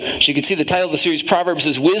As you can see, the title of the series, Proverbs,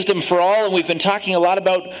 is Wisdom for All, and we've been talking a lot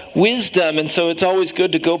about wisdom, and so it's always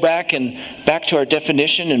good to go back to our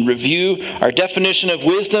definition and review our definition of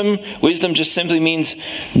wisdom. Wisdom just simply means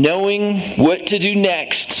knowing what to do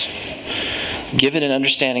next, given an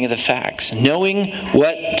understanding of the facts. Knowing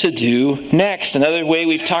what to do next. Another way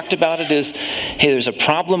we've talked about it is, hey, there's a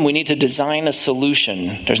problem, we need to design a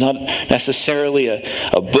solution. There's not necessarily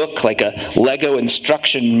a book like a Lego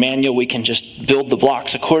instruction manual we can just build the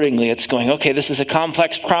blocks accordingly. It's going, okay, this is a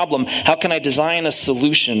complex problem. How can I design a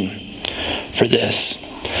solution for this?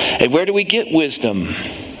 And where do we get wisdom?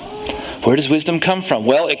 Where does wisdom come from?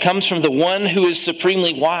 Well, it comes from the one who is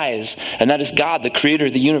supremely wise, and that is God, the creator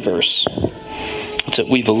of the universe. That's what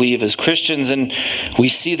we believe as Christians, and we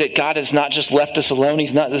see that God has not just left us alone.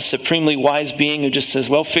 He's not this supremely wise being who just says,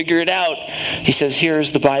 well, figure it out. He says,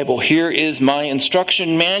 here's the Bible. Here is my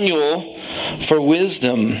instruction manual for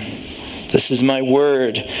wisdom. This is my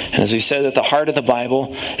word. And as we said, at the heart of the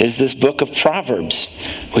Bible is this book of Proverbs,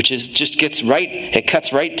 which is just gets right, it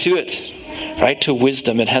cuts right to it. Right to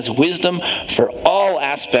wisdom. It has wisdom for all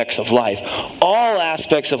aspects of life. All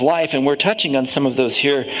aspects of life. And we're touching on some of those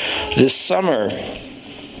here this summer.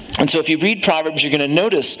 And so if you read Proverbs, you're going to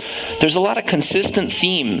notice there's a lot of consistent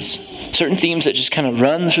themes. Certain themes that just kind of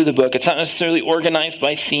run through the book. It's not necessarily organized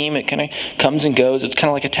by theme. It kind of comes and goes. It's kind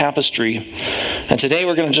of like a tapestry. And today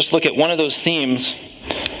we're going to just look at one of those themes.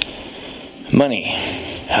 Money.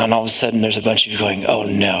 And all of a sudden there's a bunch of you going, oh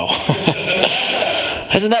no.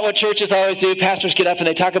 Isn't that what churches always do? Pastors get up and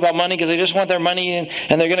they talk about money because they just want their money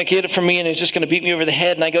and they're going to get it from me and it's just going to beat me over the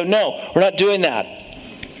head. And I go, no, we're not doing that.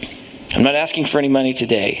 I'm not asking for any money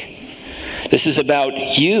today. This is about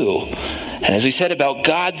you. And as we said, about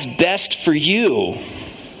God's best for you.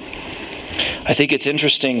 I think it's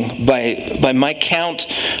interesting, by my count,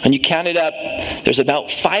 when you count it up, there's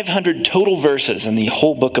about 500 total verses in the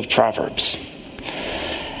whole book of Proverbs.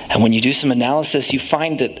 And when you do some analysis, you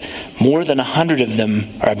find that more than 100 of them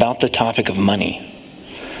are about the topic of money.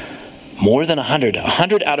 More than 100.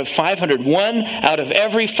 100 out of 500. 1 out of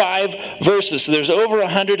every 5 verses. So there's over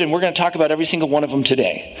 100, and we're going to talk about every single one of them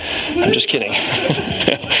today. I'm just kidding.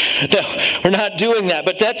 No, we're not doing that.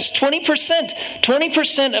 But that's 20%.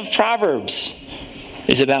 20% of Proverbs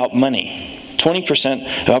is about money.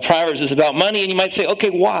 20% of Proverbs is about money, and you might say,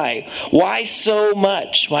 okay, why? Why so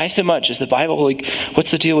much? Why so much? Is the Bible like,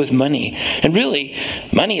 what's the deal with money? And really,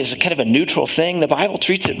 money is a kind of a neutral thing. The Bible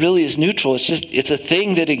treats it really as neutral. It's a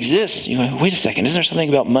thing that exists. You go, wait a second, isn't there something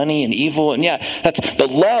about money and evil? And yeah, that's the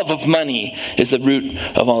love of money is the root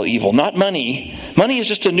of all evil, not money. Money is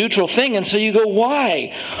just a neutral thing, and so you go,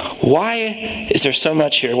 why? Why is there so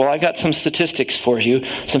much here? Well, I got some statistics for you,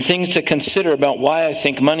 some things to consider about why I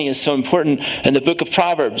think money is so important in the book of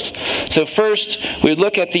Proverbs. So first, we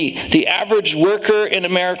look at the average worker in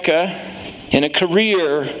America in a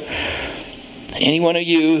career. Any one of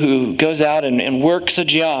you who goes out and works a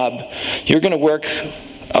job, you're going to work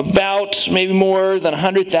about maybe more than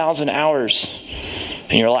 100,000 hours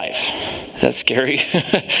in your life. That's scary.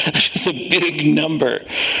 It's a big number,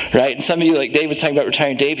 right? And some of you, like Dave was talking about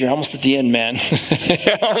retiring. Dave, you're almost at the end, man.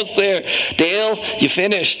 You're almost there. Dale, you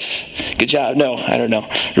finished. Good job. No, I don't know,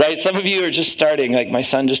 right? Some of you are just starting. Like my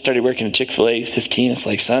son just started working at Chick-fil-A. He's 15. It's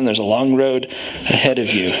like, son, there's a long road ahead of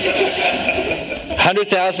you.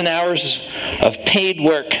 100,000 hours of paid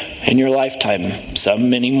work in your lifetime,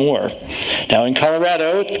 some many more. Now in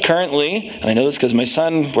Colorado, currently, and I know this because my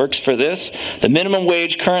son works for this, the minimum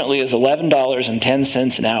wage currently is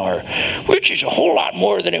 $11.10 an hour, which is a whole lot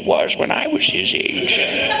more than it was when I was his age.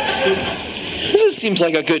 This seems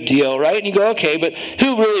like a good deal, right? And you go, okay, but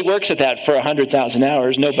who really works at that for 100,000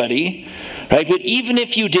 hours? Nobody. Right? But even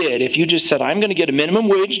if you did, if you just said, I'm going to get a minimum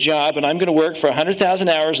wage job and I'm going to work for 100,000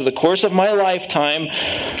 hours over the course of my lifetime,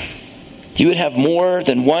 you would have more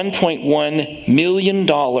than $1.1 million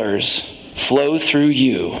flow through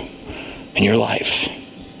you in your life.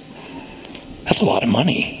 That's a lot of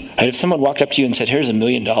money. Right? If someone walked up to you and said, here's $1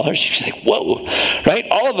 million, you'd be like, whoa, right?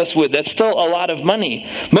 All of us would. That's still a lot of money.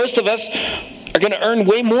 Most of us are going to earn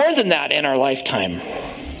way more than that in our lifetime.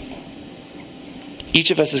 Each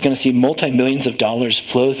of us is going to see multi-millions of dollars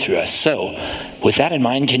flow through us. So, with that in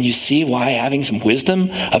mind, can you see why having some wisdom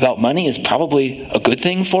about money is probably a good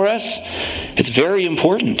thing for us? It's very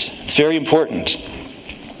important. It's very important.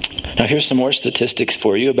 Now, here's some more statistics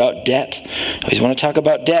for you about debt. I always want to talk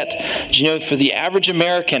about debt. Did you know for the average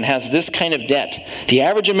American has this kind of debt? The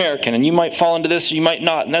average American, and you might fall into this or you might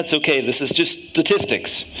not, and that's okay. This is just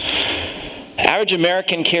statistics. Average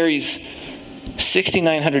American carries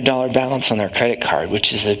 $6,900 balance on their credit card,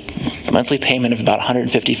 which is a monthly payment of about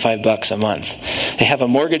 $155 a month. They have a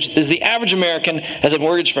mortgage. The average American has a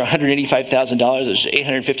mortgage for $185,000, which is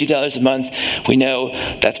 $850 a month. We know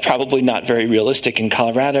that's probably not very realistic in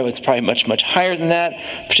Colorado. It's probably much, much higher than that.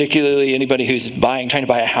 Particularly anybody who's trying to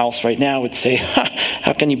buy a house right now would say,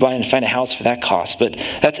 how can you buy and find a house for that cost? But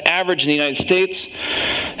that's average in the United States.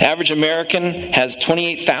 The average American has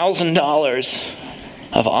 $28,000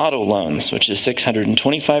 of auto loans, which is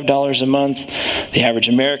 $625 a month. The average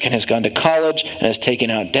American has gone to college and has taken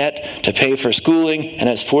out debt to pay for schooling and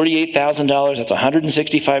has $48,000. That's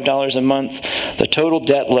 $165 a month. The total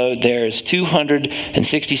debt load there is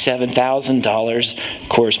 $267,000. Of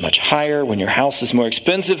course, much higher when your house is more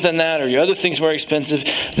expensive than that or your other things more expensive.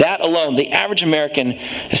 That alone, the average American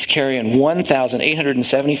is carrying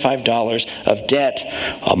 $1,875 of debt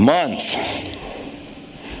a month.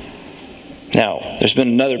 Now, there's been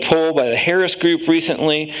another poll by the Harris Group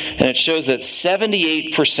recently, and it shows that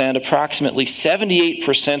approximately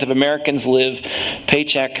 78% of Americans live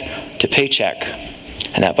paycheck to paycheck.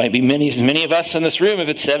 And that might be many of us in this room. If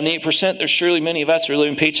it's 78%, there's surely many of us who are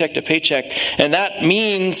living paycheck to paycheck. And that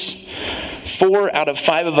means 4 out of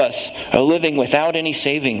 5 of us are living without any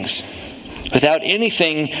savings, without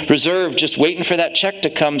anything reserved, just waiting for that check to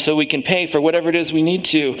come so we can pay for whatever it is we need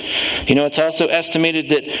to. You know, it's also estimated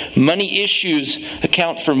that money issues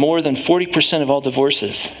account for more than 40% of all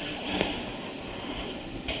divorces.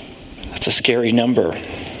 That's a scary number.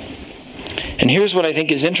 And here's what I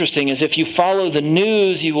think is interesting is if you follow the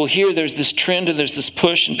news, you will hear there's this trend and there's this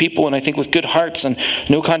push, and people, and I think with good hearts and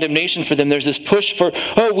no condemnation for them, there's this push for,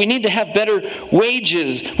 we need to have better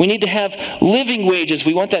wages. We need to have living wages.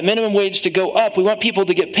 We want that minimum wage to go up. We want people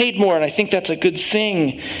to get paid more, and I think that's a good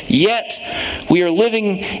thing. Yet, we are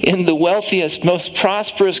living in the wealthiest, most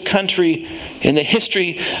prosperous country in the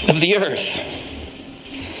history of the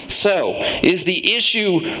earth. So, is the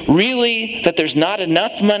issue really that there's not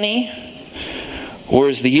enough money? Or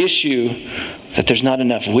is the issue that there's not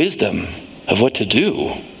enough wisdom of what to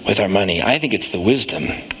do with our money? I think it's the wisdom.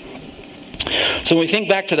 So when we think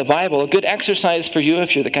back to the Bible, a good exercise for you,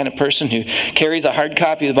 if you're the kind of person who carries a hard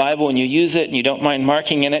copy of the Bible and you use it and you don't mind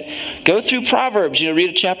marking in it, go through Proverbs, read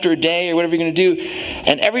a chapter a day or whatever you're going to do.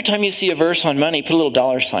 And every time you see a verse on money, put a little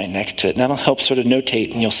dollar sign next to it. And that'll help sort of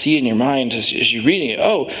notate. And you'll see in your mind as you're reading it,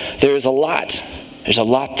 there is a lot. There's a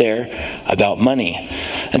lot there about money.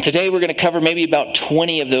 And today we're going to cover maybe about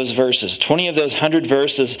 20 of those verses, 20 of those 100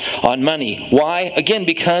 verses on money. Why? Again,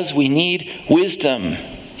 because we need wisdom.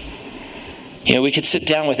 We could sit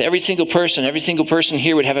down with every single person. Every single person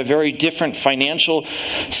here would have a very different financial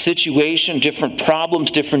situation, different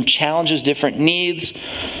problems, different challenges, different needs,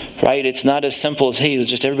 right? It's not as simple as, hey,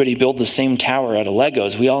 just everybody build the same tower out of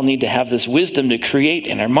Legos. We all need to have this wisdom to create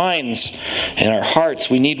in our minds and our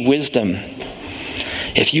hearts. We need wisdom.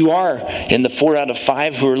 If you are in the 4 out of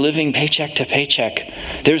 5 who are living paycheck to paycheck,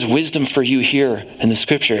 there's wisdom for you here in the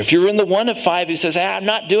scripture. If you're in the 1 of 5 who says, I'm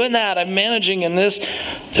not doing that, I'm managing in this,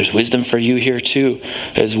 there's wisdom for you here too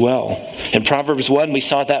as well. In Proverbs 1, we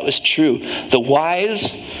saw that was true. The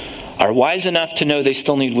wise are wise enough to know they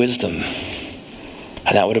still need wisdom.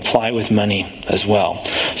 And that would apply with money as well.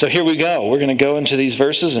 So here we go. We're going to go into these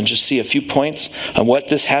verses and just see a few points on what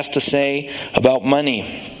this has to say about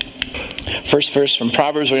money. First verse from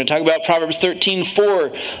Proverbs, we're going to talk about Proverbs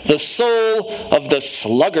 13:4. The soul of the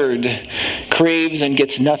sluggard craves and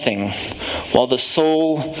gets nothing, while the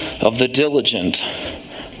soul of the diligent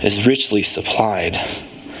is richly supplied.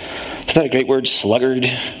 Isn't that a great word, sluggard?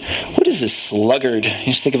 What is this sluggard? You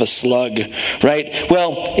just think of a slug, right?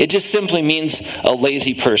 Well, it just simply means a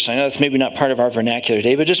lazy person. I know that's maybe not part of our vernacular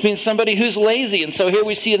today, but it just means somebody who's lazy. And so here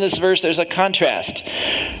we see in this verse, there's a contrast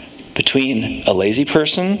between a lazy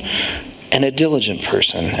person and a diligent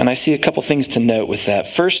person. And I see a couple things to note with that.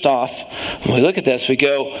 First off, when we look at this, we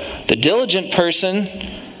go, the diligent person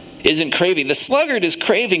isn't craving. The sluggard is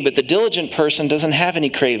craving, but the diligent person doesn't have any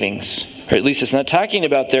cravings. Or at least it's not talking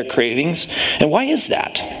about their cravings. And why is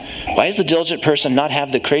that? Why does the diligent person not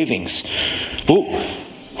have the cravings? Well,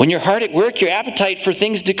 when you're hard at work, your appetite for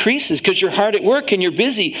things decreases because you're hard at work and you're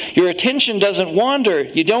busy. Your attention doesn't wander.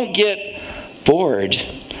 You don't get bored.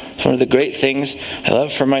 One of the great things I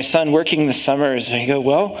love for my son working this summer is I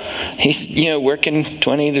go, he's working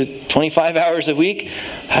 20 to 25 hours a week.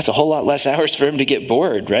 That's a whole lot less hours for him to get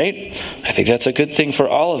bored, right? I think that's a good thing for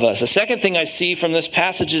all of us. The second thing I see from this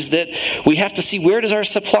passage is that we have to see, where does our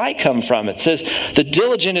supply come from? It says the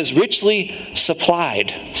diligent is richly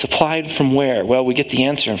supplied. Supplied from where? Well, we get the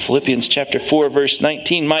answer in Philippians chapter 4, verse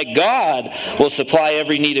 19. My God will supply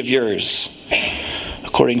every need of yours,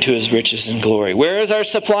 according to his riches and glory. Where does our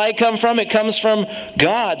supply come from? It comes from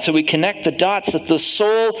God. So we connect the dots that the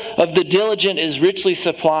soul of the diligent is richly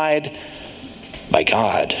supplied by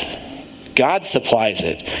God. God supplies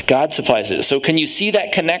it. God supplies it. So can you see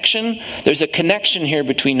that connection? There's a connection here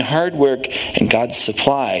between hard work and God's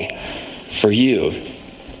supply for you.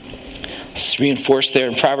 It's reinforced there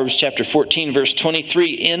in Proverbs chapter 14, verse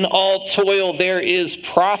 23. In all toil there is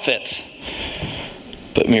profit,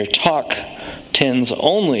 but mere talk tends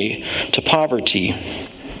only to poverty.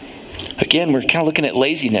 Again, we're kind of looking at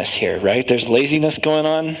laziness here, right? There's laziness going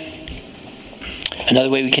on. Another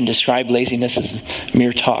way we can describe laziness is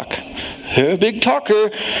mere talk. A big talker,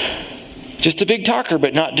 just a big talker,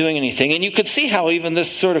 but not doing anything. And you could see how even this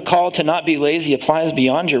sort of call to not be lazy applies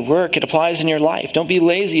beyond your work. It applies in your life. Don't be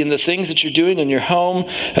lazy in the things that you're doing in your home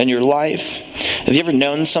and your life. Have you ever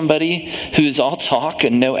known somebody who's all talk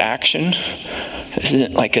and no action? Isn't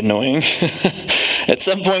it like annoying? At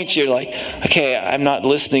some point you're like, okay, I'm not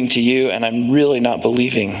listening to you and I'm really not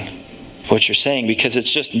believing what you're saying because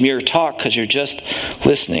it's just mere talk because you're just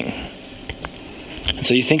listening. And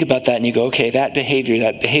so you think about that and you go, okay, that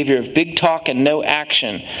behavior of big talk and no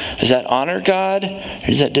action, does that honor God or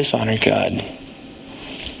does that dishonor God?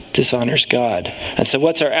 Dishonors God. And so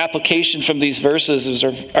what's our application from these verses?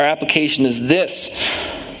 Our application is this.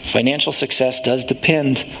 Financial success does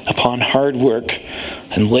depend upon hard work,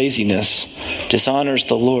 and laziness dishonors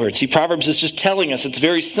the Lord. See, Proverbs is just telling us, it's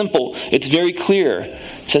very simple, it's very clear.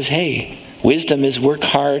 It says, hey, wisdom is work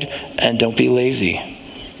hard and don't be lazy.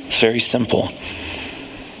 It's very simple.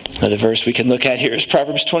 Another verse we can look at here is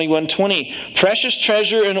Proverbs 21:20. Precious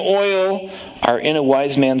treasure and oil are in a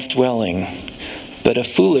wise man's dwelling, but a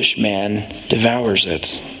foolish man devours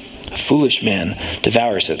it. A foolish man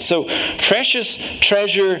devours it. So, precious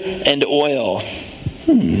treasure and oil.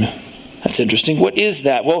 That's interesting. What is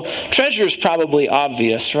that? Well, treasure is probably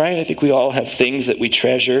obvious, right? I think we all have things that we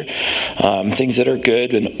treasure, things that are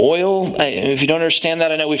good. And oil, if you don't understand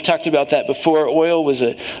that, I know we've talked about that before. Oil was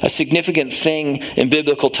a significant thing in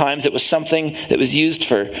biblical times. It was something that was used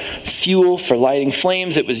for fuel, for lighting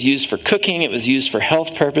flames. It was used for cooking. It was used for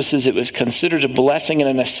health purposes. It was considered a blessing and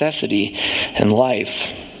a necessity in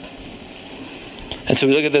life. And so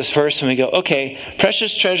we look at this verse and we go, okay,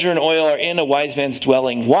 precious treasure and oil are in a wise man's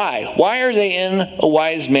dwelling. Why? Why are they in a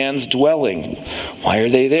wise man's dwelling? Why are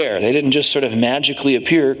they there? They didn't just sort of magically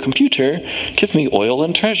appear, computer, give me oil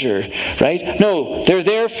and treasure, right? No, they're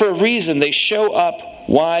there for a reason. They show up.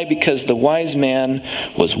 Why? Because the wise man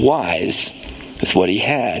was wise with what he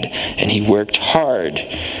had, and he worked hard.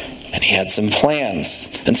 And he had some plans.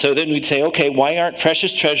 And so then we'd say, okay, why aren't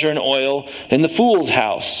precious treasure and oil in the fool's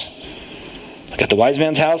house? Look at the wise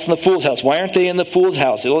man's house and the fool's house. Why aren't they in the fool's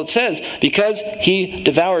house? Well, it says, because he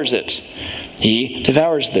devours it. He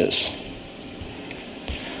devours this.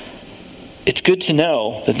 It's good to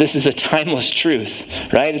know that this is a timeless truth,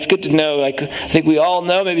 right? It's good to know, I think we all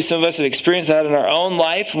know, maybe some of us have experienced that in our own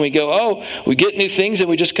life, and we go, oh, we get new things and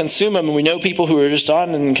we just consume them, and we know people who are just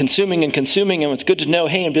on and consuming, and it's good to know,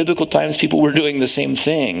 hey, in biblical times, people were doing the same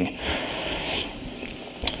thing.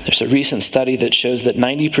 There's a recent study that shows that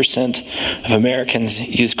 90% of Americans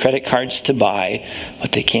use credit cards to buy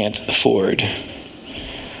what they can't afford.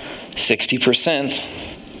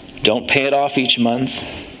 60% don't pay it off each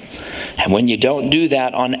month. And when you don't do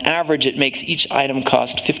that, on average, it makes each item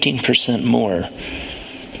cost 15% more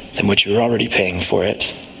than what you're already paying for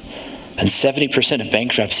it. And 70% of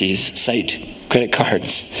bankruptcies cite credit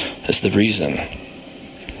cards as the reason.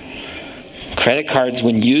 Credit cards,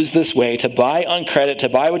 when used this way, to buy on credit, to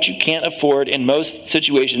buy what you can't afford in most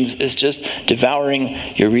situations, is just devouring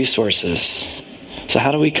your resources. So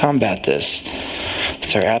how do we combat this?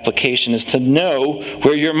 That's our application, is to know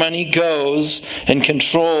where your money goes and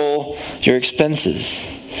control your expenses.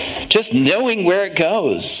 Just knowing where it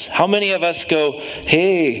goes. How many of us go,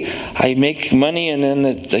 hey, I make money and then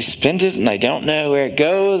I spend it and I don't know where it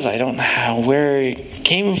goes. I don't know where it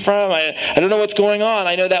came from. I don't know what's going on.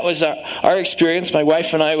 I know that was our experience. My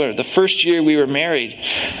wife and I were the first year we were married.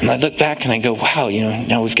 And I look back and I go, wow,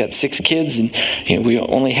 now we've got 6 kids and we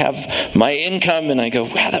only have my income. And I go,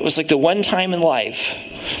 wow, that was like the one time in life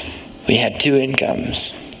we had 2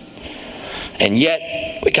 incomes. And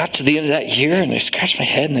yet, we got to the end of that year, and I scratched my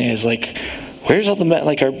head, and I was like, where's all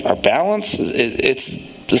the, our balance? It's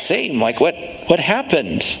the same. Like, what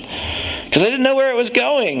happened? Because I didn't know where it was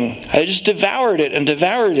going. I just devoured it and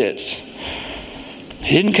devoured it. I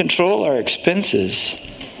didn't control our expenses.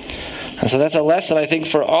 And so that's a lesson, I think,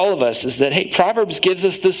 for all of us, is that, hey, Proverbs gives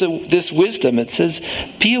us this wisdom. It says,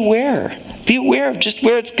 be aware. Be aware of just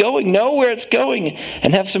where it's going. Know where it's going,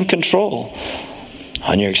 and have some control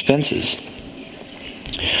on your expenses.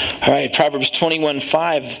 All right, Proverbs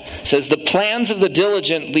 21:5 says, "The plans of the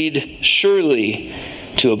diligent lead surely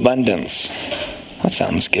to abundance." That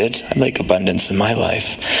sounds good. I like abundance in my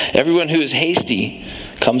life. "Everyone who is hasty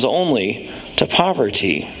comes only to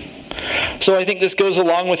poverty." So I think this goes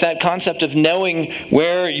along with that concept of knowing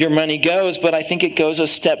where your money goes, but I think it goes a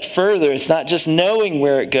step further. It's not just knowing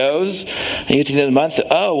where it goes. And you get to the end of the month,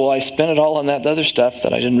 oh, well, I spent it all on that other stuff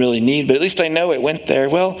that I didn't really need, but at least I know it went there.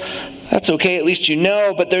 Well, that's okay. At least you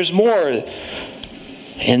know, but there's more.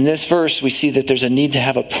 In this verse, we see that there's a need to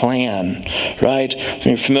have a plan, right? When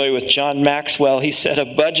you're familiar with John Maxwell, he said a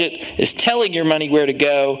budget is telling your money where to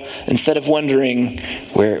go instead of wondering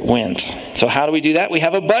where it went. So how do we do that? We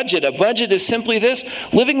have a budget. A budget is simply this: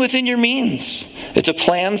 living within your means. It's a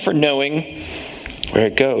plan for knowing where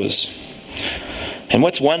it goes. And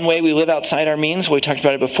what's one way we live outside our means? Well, we talked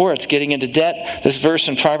about it before. It's getting into debt. This verse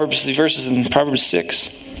in Proverbs, the verses in Proverbs 6.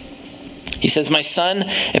 He says, "My son,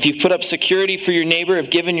 if you've put up security for your neighbor, have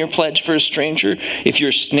given your pledge for a stranger, if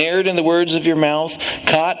you're snared in the words of your mouth,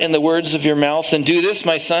 caught in the words of your mouth, then do this,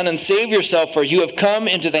 my son, and save yourself, for you have come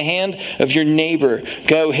into the hand of your neighbor.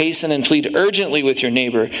 Go, hasten and plead urgently with your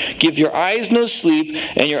neighbor. Give your eyes no sleep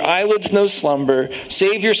and your eyelids no slumber.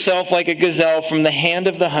 Save yourself like a gazelle from the hand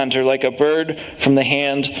of the hunter, like a bird from the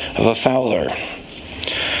hand of a fowler."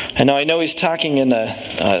 And now I know he's talking in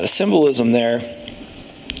a symbolism there.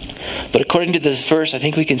 But according to this verse, I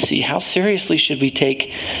think we can see how seriously should we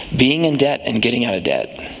take being in debt and getting out of debt.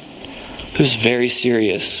 It was very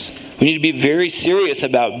serious. We need to be very serious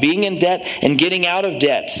about being in debt and getting out of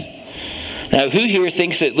debt. Now, who here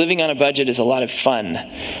thinks that living on a budget is a lot of fun?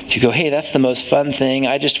 If you go, hey, that's the most fun thing,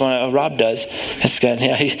 I just want to, Rob does. That's good.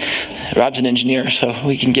 Yeah, Rob's an engineer, so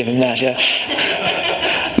we can give him that, yeah.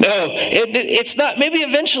 No, it's not. Maybe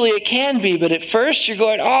eventually it can be, but at first you're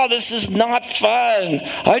going, oh, this is not fun.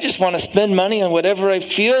 I just want to spend money on whatever I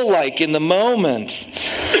feel like in the moment.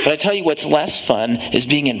 But I tell you what's less fun is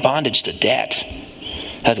being in bondage to debt.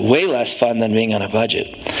 That's way less fun than being on a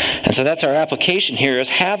budget. And so that's our application here, is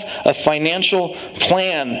have a financial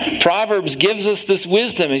plan. Proverbs gives us this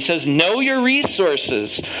wisdom. He says, know your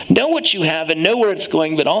resources. Know what you have and know where it's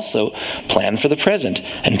going, but also plan for the present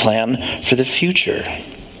and plan for the future.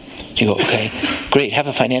 You go, okay, great, have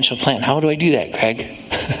a financial plan. How do I do that, Greg?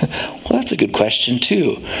 Well, that's a good question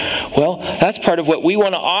too. Well, that's part of what we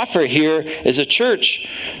want to offer here as a church.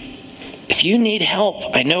 If you need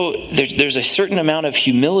help, I know there's a certain amount of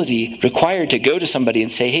humility required to go to somebody and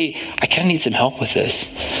say, hey, I kind of need some help with this.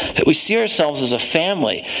 That we see ourselves as a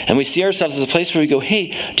family, and we see ourselves as a place where we go,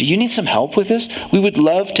 hey, do you need some help with this? We would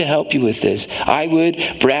love to help you with this. I would,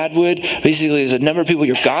 Brad would. Basically, there's a number of people,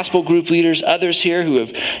 your gospel group leaders, others here who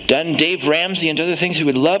have done Dave Ramsey and other things, who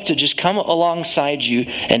would love to just come alongside you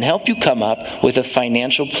and help you come up with a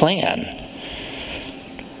financial plan.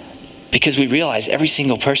 Because we realize every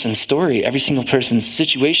single person's story, every single person's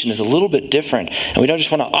situation is a little bit different. And we don't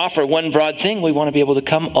just want to offer one broad thing. We want to be able to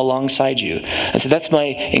come alongside you. And so that's my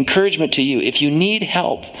encouragement to you. If you need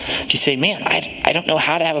help, if you say, man, I don't know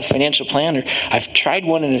how to have a financial plan, or I've tried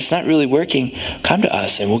one and it's not really working, come to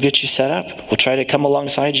us and we'll get you set up. We'll try to come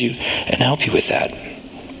alongside you and help you with that.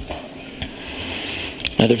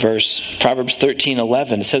 Another verse, Proverbs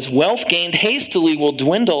 13:11, it says, wealth gained hastily will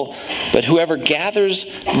dwindle, but whoever gathers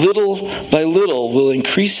little by little will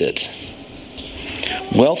increase it.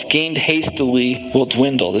 Wealth gained hastily will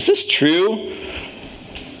dwindle. Is this true?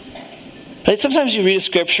 Sometimes you read a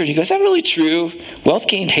scripture and you go, is that really true? Wealth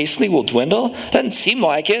gained hastily will dwindle? Doesn't seem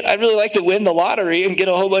like it. I'd really like to win the lottery and get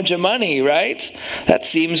a whole bunch of money, right? That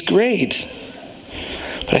seems great.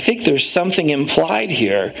 But I think there's something implied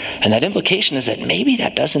here, and that implication is that maybe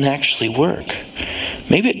that doesn't actually work.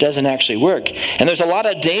 Maybe it doesn't actually work. And there's a lot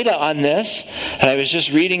of data on this, and I was just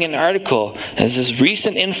reading an article, and this is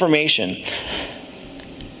recent information.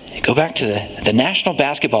 Go back to the National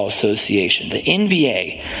Basketball Association, the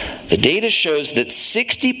NBA. The data shows that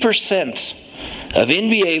 60% of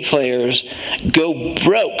NBA players go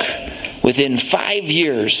broke within 5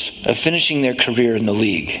 years of finishing their career in the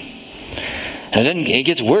league. And it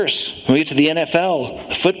gets worse when we get to the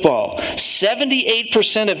NFL, football.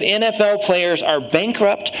 78% of NFL players are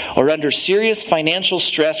bankrupt or under serious financial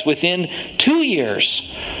stress within 2 years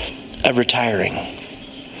of retiring.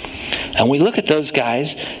 And we look at those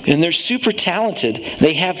guys, and they're super talented.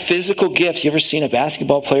 They have physical gifts. You ever seen a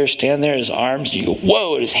basketball player stand there, his arms, and you go,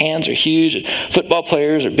 whoa, his hands are huge. Football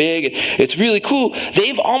players are big. It's really cool.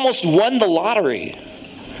 They've almost won the lottery.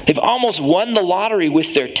 They've almost won the lottery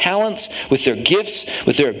with their talents, with their gifts,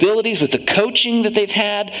 with their abilities, with the coaching that they've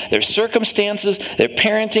had, their circumstances, their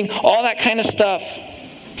parenting, all that kind of stuff.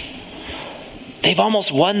 They've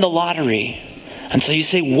almost won the lottery. And so you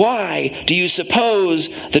say, why do you suppose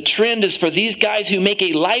the trend is for these guys who make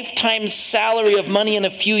a lifetime salary of money in a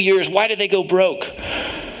few years, why do they go broke?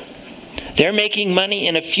 They're making money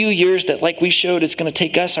in a few years that, like we showed, it's going to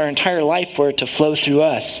take us our entire life for it to flow through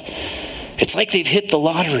us. It's like they've hit the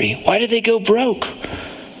lottery. Why do they go broke?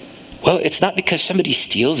 Well, it's not because somebody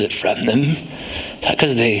steals it from them. It's not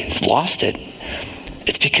because they lost it.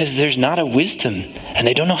 It's because there's not a wisdom, and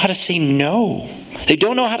they don't know how to say no. They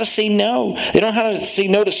don't know how to say no. They don't know how to say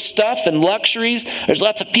no to stuff and luxuries. There's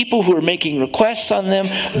lots of people who are making requests on them.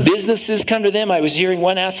 Businesses come to them. I was hearing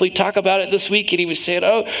one athlete talk about it this week, and he was saying,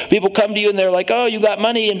 people come to you and they're like, you got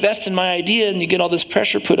money, invest in my idea, and you get all this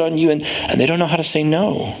pressure put on you, and they don't know how to say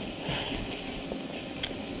no.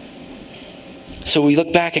 So we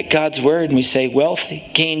look back at God's word and we say, wealth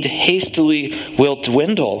gained hastily will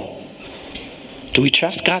dwindle. Do we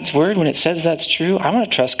trust God's word when it says that's true? I want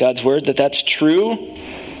to trust God's word that that's true.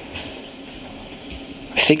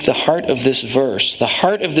 I think the heart of this verse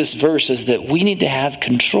is that we need to have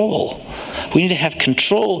control. We need to have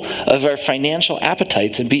control of our financial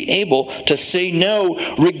appetites and be able to say no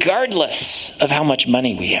regardless of how much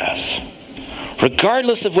money we have.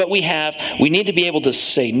 Regardless of what we have, we need to be able to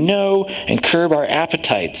say no and curb our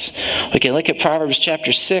appetites. We can look at Proverbs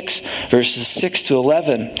chapter 6, verses 6 to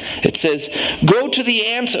 11. It says, "Go to the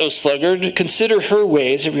ant, O sluggard, consider her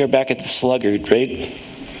ways." Here we are back at the sluggard, right?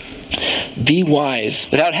 "Be wise.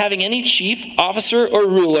 Without having any chief, officer, or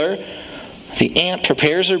ruler, the ant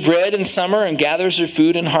prepares her bread in summer and gathers her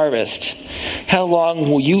food in harvest. How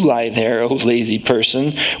long will you lie there, O lazy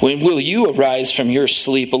person? When will you arise from your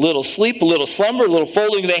sleep? A little slumber, a little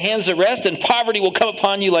folding of the hands to rest, and poverty will come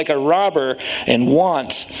upon you like a robber, and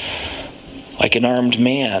want like an armed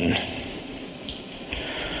man."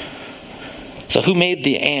 So who made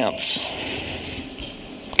the ants?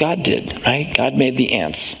 God did, right? God made the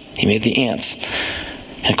ants. He made the ants.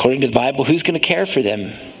 And according to the Bible, who's going to care for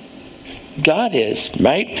them? God is,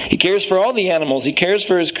 right? He cares for all the animals. He cares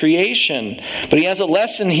for his creation. But he has a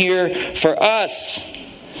lesson here for us.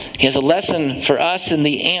 He has a lesson for us in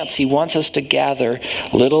the ants. He wants us to gather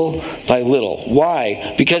little by little.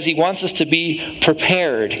 Why? Because he wants us to be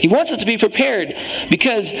prepared. He wants us to be prepared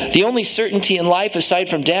because the only certainty in life aside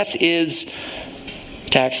from death is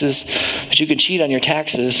taxes. But you can cheat on your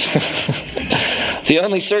taxes. The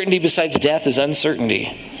only certainty besides death is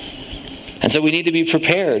uncertainty. And so we need to be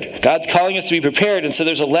prepared. God's calling us to be prepared. And so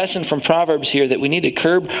there's a lesson from Proverbs here that we need to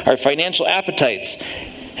curb our financial appetites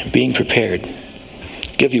and being prepared.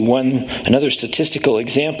 I'll give you another statistical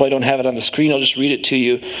example. I don't have it on the screen. I'll just read it to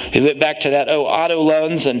you. We went back to that, auto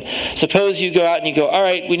loans. And suppose you go out and you go, all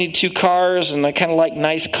right, we need 2 cars. And I kind of like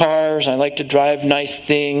nice cars. I like to drive nice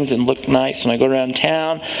things and look nice when I go around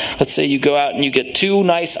town. Let's say you go out and you get 2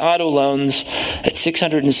 nice auto loans at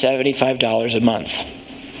 $675 a month.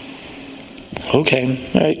 Okay,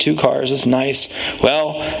 all right, 2 cars is nice.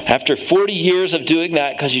 Well, after 40 years of doing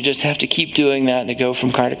that, because you just have to keep doing that to go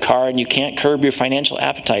from car to car, and you can't curb your financial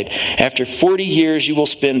appetite, after 40 years, you will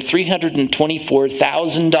spend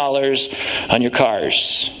 $324,000 on your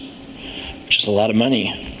cars, which is a lot of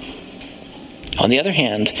money. On the other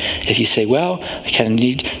hand, if you say, well, I kind of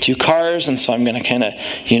need 2 cars, and so I'm going to kind of,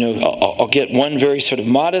 I'll get one very sort of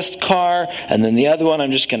modest car, and then the other one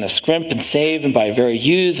I'm just going to scrimp and save and buy very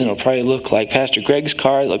used, and it'll probably look like Pastor Greg's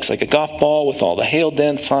car. It looks like a golf ball with all the hail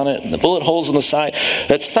dents on it and the bullet holes on the side.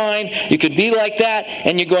 That's fine. You could be like that,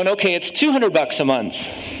 and you're going, okay, it's $200 a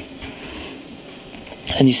month.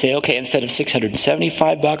 And you say, okay, instead of $675,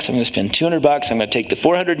 I'm going to spend $200. I'm going to take the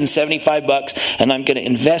 $475 and I'm going to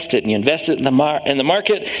invest it. And you invest it in the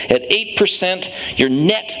market at 8%. Your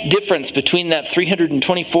net difference between that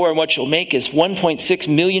 $324 and what you'll make is $1.6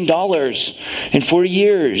 million in 40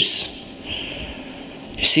 years.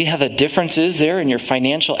 You see how the difference is there in your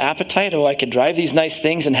financial appetite? I could drive these nice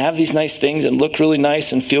things and have these nice things and look really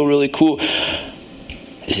nice and feel really cool.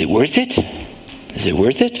 Is it worth it? Is it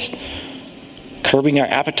worth it? Curbing our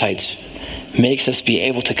appetites makes us be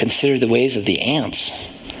able to consider the ways of the ants.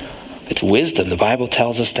 It's wisdom. The Bible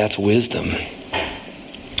tells us that's wisdom.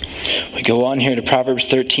 We go on here to Proverbs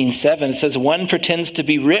 13:7. It says, "One pretends to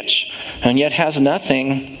be rich and yet has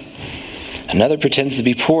nothing. Another pretends to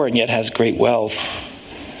be poor and yet has great wealth."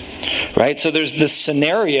 Right? So there's this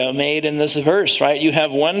scenario made in this verse, right? You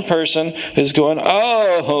have one person who's going,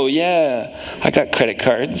 oh yeah, I got credit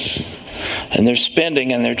cards. And they're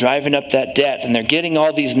spending and they're driving up that debt and they're getting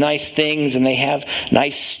all these nice things and they have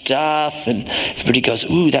nice stuff and everybody goes,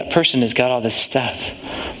 ooh, that person has got all this stuff.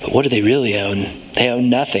 But what do they really own? They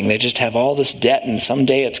own nothing. They just have all this debt and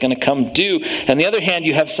someday it's going to come due. On the other hand,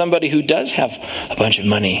 you have somebody who does have a bunch of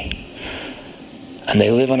money and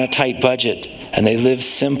they live on a tight budget and they live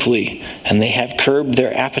simply, and they have curbed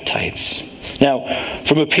their appetites. Now,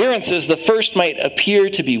 from appearances, the first might appear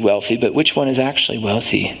to be wealthy, but which one is actually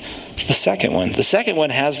wealthy? It's the second one. The second one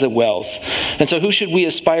has the wealth. And so who should we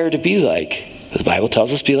aspire to be like? The Bible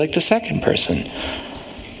tells us be like the second person.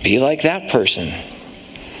 Be like that person.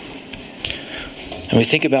 And we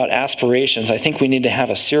think about aspirations. I think we need to have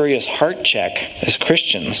a serious heart check as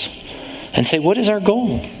Christians and say, what is our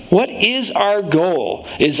goal? What is our goal?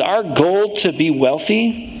 Is our goal to be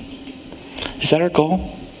wealthy? Is that our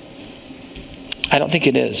goal? I don't think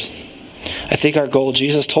it is. I think our goal,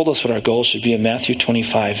 Jesus told us what our goal should be in Matthew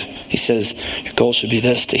 25. He says, your goal should be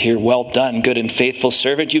this, to hear, well done, good and faithful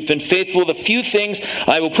servant. You've been faithful with a few things.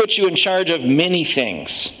 I will put you in charge of many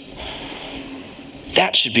things.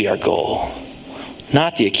 That should be our goal,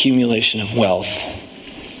 not the accumulation of wealth.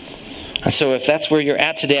 And so if that's where you're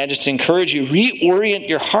at today, I just encourage you, reorient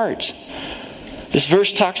your heart. This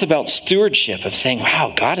verse talks about stewardship, of saying,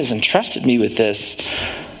 wow, God has entrusted me with this.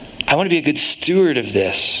 I want to be a good steward of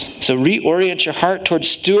this. So reorient your heart towards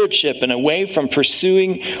stewardship and away from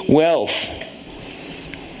pursuing wealth.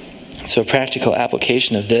 So a practical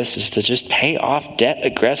application of this is to just pay off debt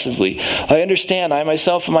aggressively. I understand, I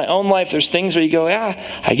myself in my own life, there's things where you go,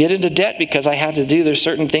 I get into debt because I have to do, there's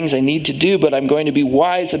certain things I need to do, but I'm going to be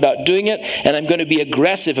wise about doing it, and I'm going to be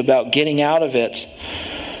aggressive about getting out of it.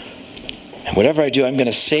 And whatever I do, I'm going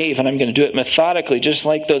to save, and I'm going to do it methodically, just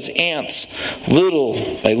like those ants, little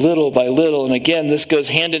by little by little. And again, this goes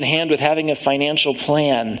hand in hand with having a financial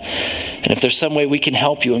plan. And if there's some way we can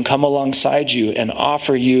help you and come alongside you and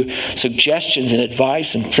offer you suggestions and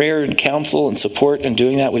advice and prayer and counsel and support in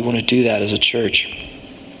doing that, we want to do that as a church.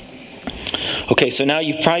 Okay, so now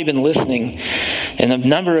you've probably been listening, and a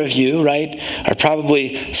number of you, right, are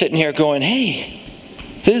probably sitting here going, hey,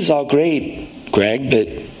 this is all great, Greg, but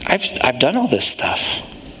I've done all this stuff.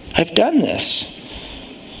 I've done this.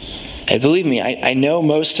 And believe me, I know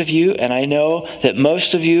most of you, and I know that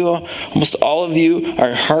most of you, almost all of you,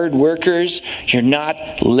 are hard workers. You're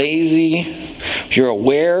not lazy. You're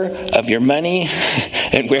aware of your money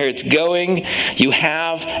and where it's going. You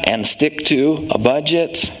have and stick to a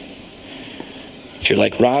budget. If you're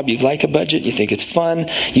like Rob, you like a budget, you think it's fun.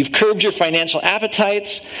 You've curbed your financial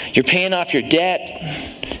appetites. You're paying off your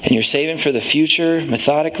debt. And you're saving for the future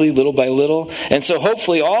methodically, little by little. And so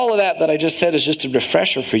hopefully all of that I just said is just a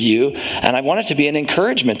refresher for you. And I want it to be an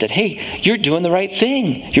encouragement that, hey, you're doing the right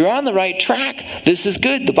thing. You're on the right track. This is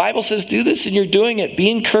good. The Bible says do this and you're doing it. Be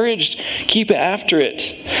encouraged. Keep after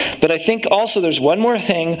it. But I think also there's one more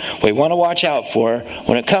thing we want to watch out for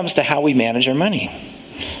when it comes to how we manage our money.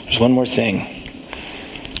 There's one more thing.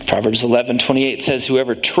 Proverbs 11:28 says,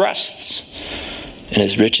 whoever trusts in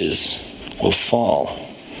his riches will fall,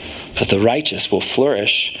 but the righteous will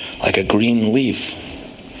flourish like a green leaf.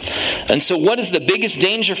 And so what is the biggest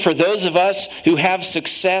danger for those of us who have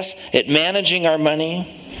success at managing our money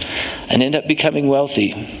and end up becoming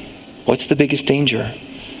wealthy? What's the biggest danger?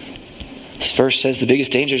 This verse says the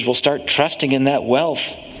biggest danger is we'll start trusting in that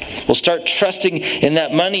wealth. We'll start trusting in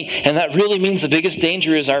that money, and that really means the biggest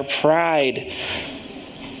danger is our pride.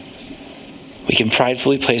 We can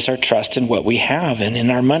pridefully place our trust in what we have and in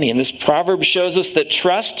our money. And this proverb shows us that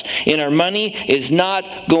trust in our money is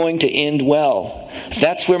not going to end well. If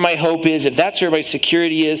that's where my hope is, if that's where my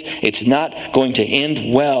security is, it's not going to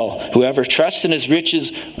end well. Whoever trusts in his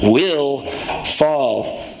riches will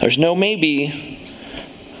fall. There's no maybe.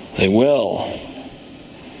 They will.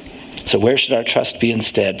 So where should our trust be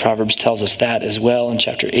instead? Proverbs tells us that as well in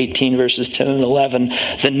chapter 18, verses 10 and 11.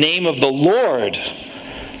 The name of the Lord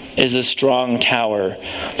is a strong tower.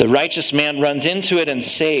 The righteous man runs into it and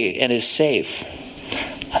is safe.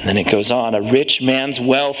 And then it goes on. A rich man's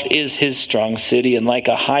wealth is his strong city, and like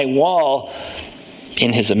a high wall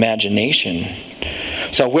in his imagination.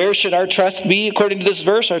 So where should our trust be? According to this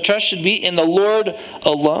verse, our trust should be in the Lord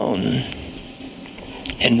alone.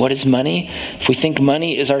 And what is money? If we think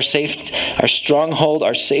money is our stronghold,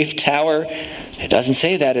 our safe tower, it doesn't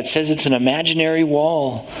say that. It says it's an imaginary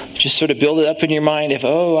wall. Just sort of build it up in your mind.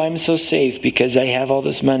 I'm so safe because I have all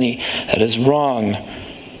this money. That is wrong.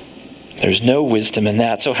 There's no wisdom in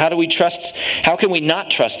that. So how do we trust? How can we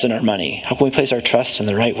not trust in our money? How can we place our trust in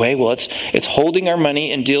the right way? Well, it's holding our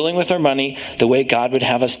money and dealing with our money the way God would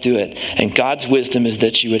have us do it. And God's wisdom is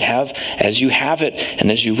that you would have as you have it.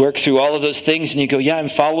 And as you work through all of those things and you go, yeah, I'm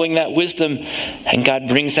following that wisdom. And God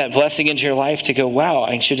brings that blessing into your life to go, wow,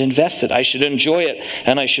 I should invest it. I should enjoy it.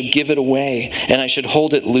 And I should give it away. And I should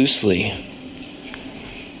hold it loosely.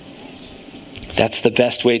 That's the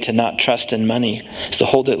best way to not trust in money, is to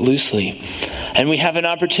hold it loosely. And we have an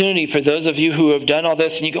opportunity for those of you who have done all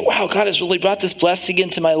this and you go, wow, God has really brought this blessing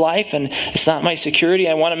into my life and it's not my security.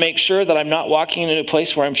 I want to make sure that I'm not walking into a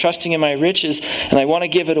place where I'm trusting in my riches and I want to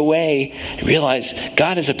give it away. And realize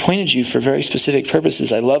God has appointed you for very specific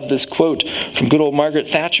purposes. I love this quote from good old Margaret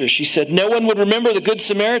Thatcher. She said, "No one would remember the Good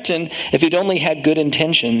Samaritan if he'd only had good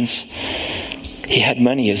intentions. He had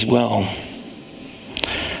money as well."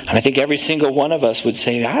 And I think every single one of us would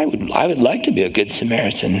say, I would like to be a good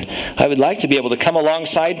Samaritan. I would like to be able to come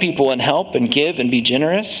alongside people and help and give and be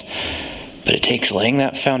generous. But it takes laying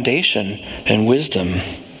that foundation and wisdom.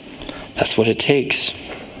 That's what it takes.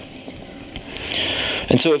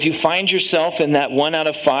 And so if you find yourself in that 1 out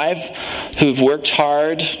of 5 who've worked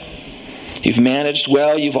hard, you've managed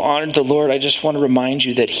well, you've honored the Lord, I just want to remind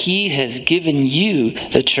you that He has given you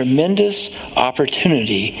the tremendous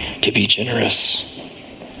opportunity to be generous.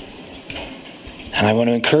 And I want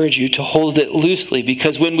to encourage you to hold it loosely,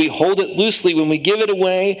 because when we hold it loosely, when we give it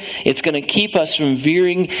away, it's going to keep us from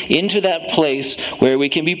veering into that place where we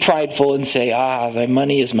can be prideful and say, my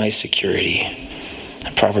money is my security.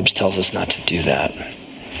 And Proverbs tells us not to do that.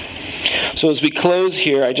 So as we close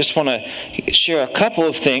here, I just want to share a couple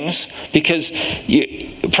of things, because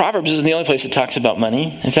Proverbs isn't the only place that talks about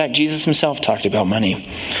money. In fact, Jesus himself talked about money.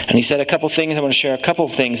 And he said a couple things. I want to share a couple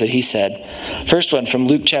of things that he said. First one from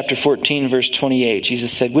Luke chapter 14, verse 28.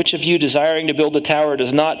 Jesus said, "Which of you desiring to build a tower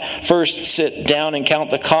does not first sit down and count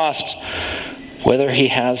the cost, whether he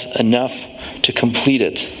has enough to complete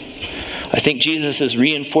it?" I think Jesus is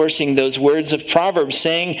reinforcing those words of Proverbs,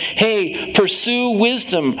 saying, hey, pursue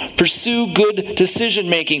wisdom, pursue good decision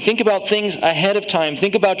making. Think about things ahead of time.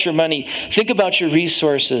 Think about your money. Think about your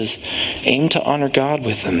resources. Aim to honor God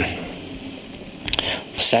with them.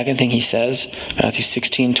 The second thing he says, Matthew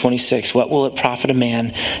 16:26, "What will it profit a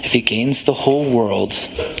man if he gains the whole world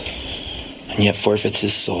and yet forfeits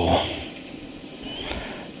his soul?"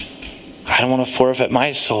 I don't want to forfeit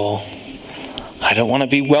my soul. I don't want to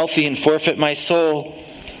be wealthy and forfeit my soul.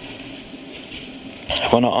 I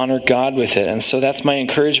want to honor God with it. And so that's my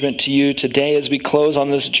encouragement to you today as we close on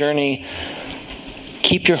this journey.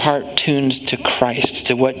 Keep your heart tuned to Christ,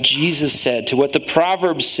 to what Jesus said, to what the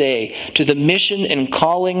Proverbs say, to the mission and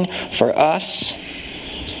calling for us.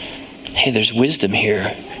 Hey, there's wisdom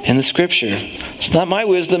here in the Scripture. It's not my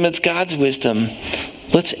wisdom, it's God's wisdom.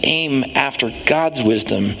 Let's aim after God's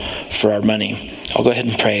wisdom for our money. I'll go ahead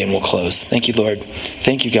and pray and we'll close. Thank you, Lord.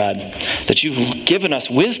 Thank you, God, that you've given us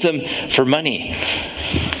wisdom for money.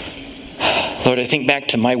 Lord, I think back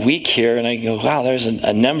to my week here and I go, wow, there's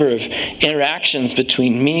a number of interactions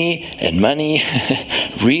between me and money,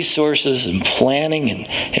 resources and planning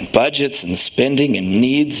and budgets and spending and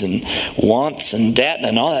needs and wants and debt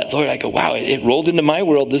and all that. Lord, I go, wow, it rolled into my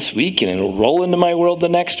world this week and it'll roll into my world the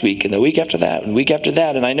next week and the week after that and week after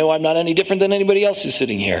that. And I know I'm not any different than anybody else who's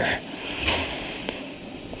sitting here.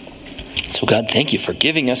 So God, thank you for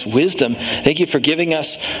giving us wisdom. Thank you for giving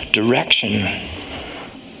us direction.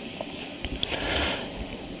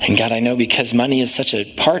 And God, I know because money is such a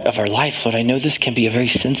part of our life, Lord, I know this can be a very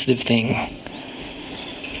sensitive thing.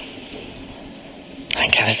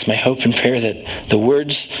 And God, it's my hope and prayer that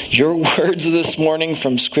your words this morning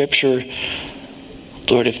from Scripture,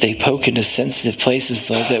 Lord, if they poke into sensitive places,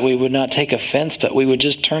 Lord, that we would not take offense, but we would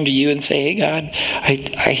just turn to you and say, hey, God,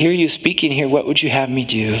 I hear you speaking here. What would you have me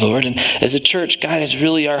do, Lord? And as a church, God, it's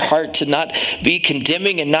really our heart to not be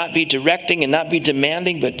condemning and not be directing and not be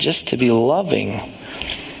demanding, but just to be loving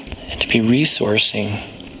and to be resourcing.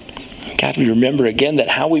 God, we remember again that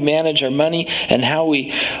how we manage our money and how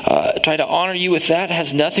we try to honor you with that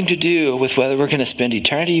has nothing to do with whether we're going to spend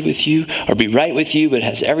eternity with you or be right with you, but it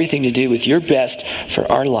has everything to do with your best for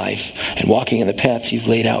our life and walking in the paths you've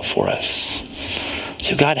laid out for us.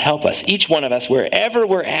 So God, help us, each one of us, wherever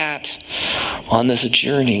we're at on this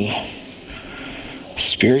journey,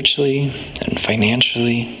 spiritually and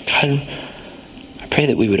financially. God, I pray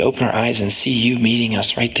that we would open our eyes and see you meeting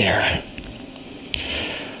us right there.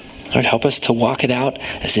 Lord, help us to walk it out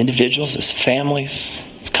as individuals, as families,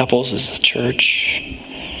 as couples, as a church.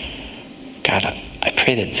 God, I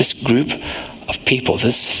pray that this group of people,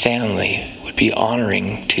 this family, would be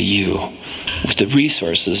honoring to you with the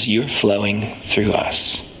resources you're flowing through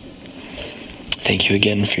us. Thank you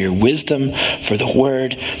again for your wisdom, for the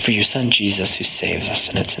word, for your Son Jesus who saves us.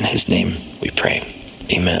 And it's in his name we pray.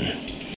 Amen.